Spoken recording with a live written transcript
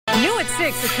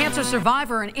6, a cancer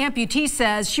survivor and amputee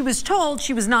says she was told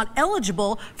she was not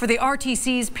eligible for the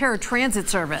RTC's paratransit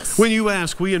service. When you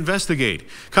ask, we investigate.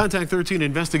 Contact 13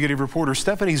 investigative reporter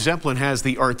Stephanie Zepelin has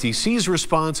the RTC's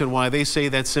response and why they say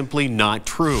that's simply not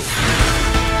true.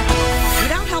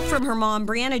 Without help from her mom,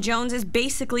 Brianna Jones is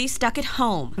basically stuck at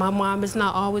home. My mom is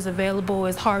not always available.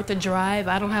 It's hard to drive.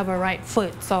 I don't have a right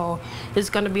foot, so it's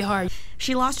going to be hard.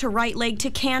 She lost her right leg to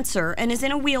cancer and is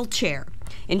in a wheelchair.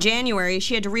 In January,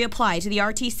 she had to reapply to the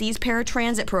RTC's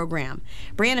paratransit program.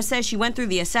 Brianna says she went through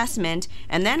the assessment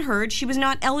and then heard she was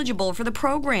not eligible for the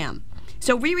program.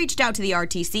 So we reached out to the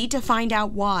RTC to find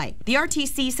out why. The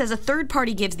RTC says a third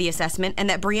party gives the assessment and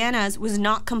that Brianna's was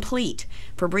not complete.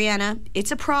 For Brianna,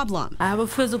 it's a problem. I have a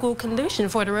physical condition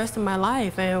for the rest of my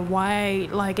life, and why,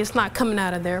 it's not coming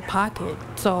out of their pocket.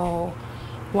 So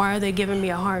why are they giving me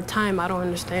a hard time? I don't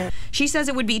understand. She says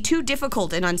it would be too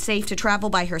difficult and unsafe to travel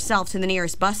by herself to the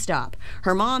nearest bus stop.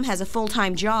 Her mom has a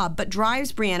full-time job but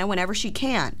drives Brianna whenever she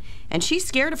can. And she's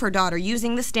scared of her daughter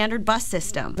using the standard bus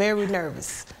system. Very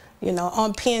nervous,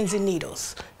 on pins and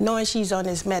needles, knowing she's on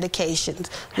his medications.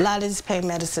 A lot of his pain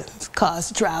medicines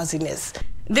cause drowsiness.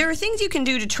 There are things you can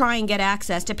do to try and get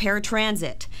access to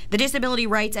paratransit. The Disability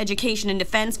Rights Education and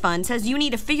Defense Fund says you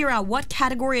need to figure out what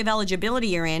category of eligibility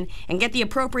you're in and get the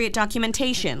appropriate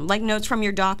documentation, like notes from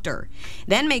your doctor.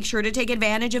 Then make sure to take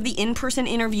advantage of the in-person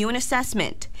interview and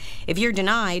assessment. If you're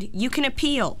denied, you can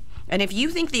appeal. And if you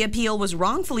think the appeal was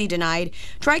wrongfully denied,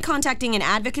 try contacting an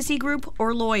advocacy group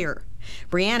or lawyer.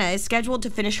 Brianna is scheduled to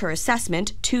finish her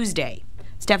assessment Tuesday.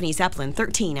 Stephanie Zepelin,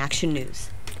 13 Action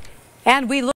News. And we look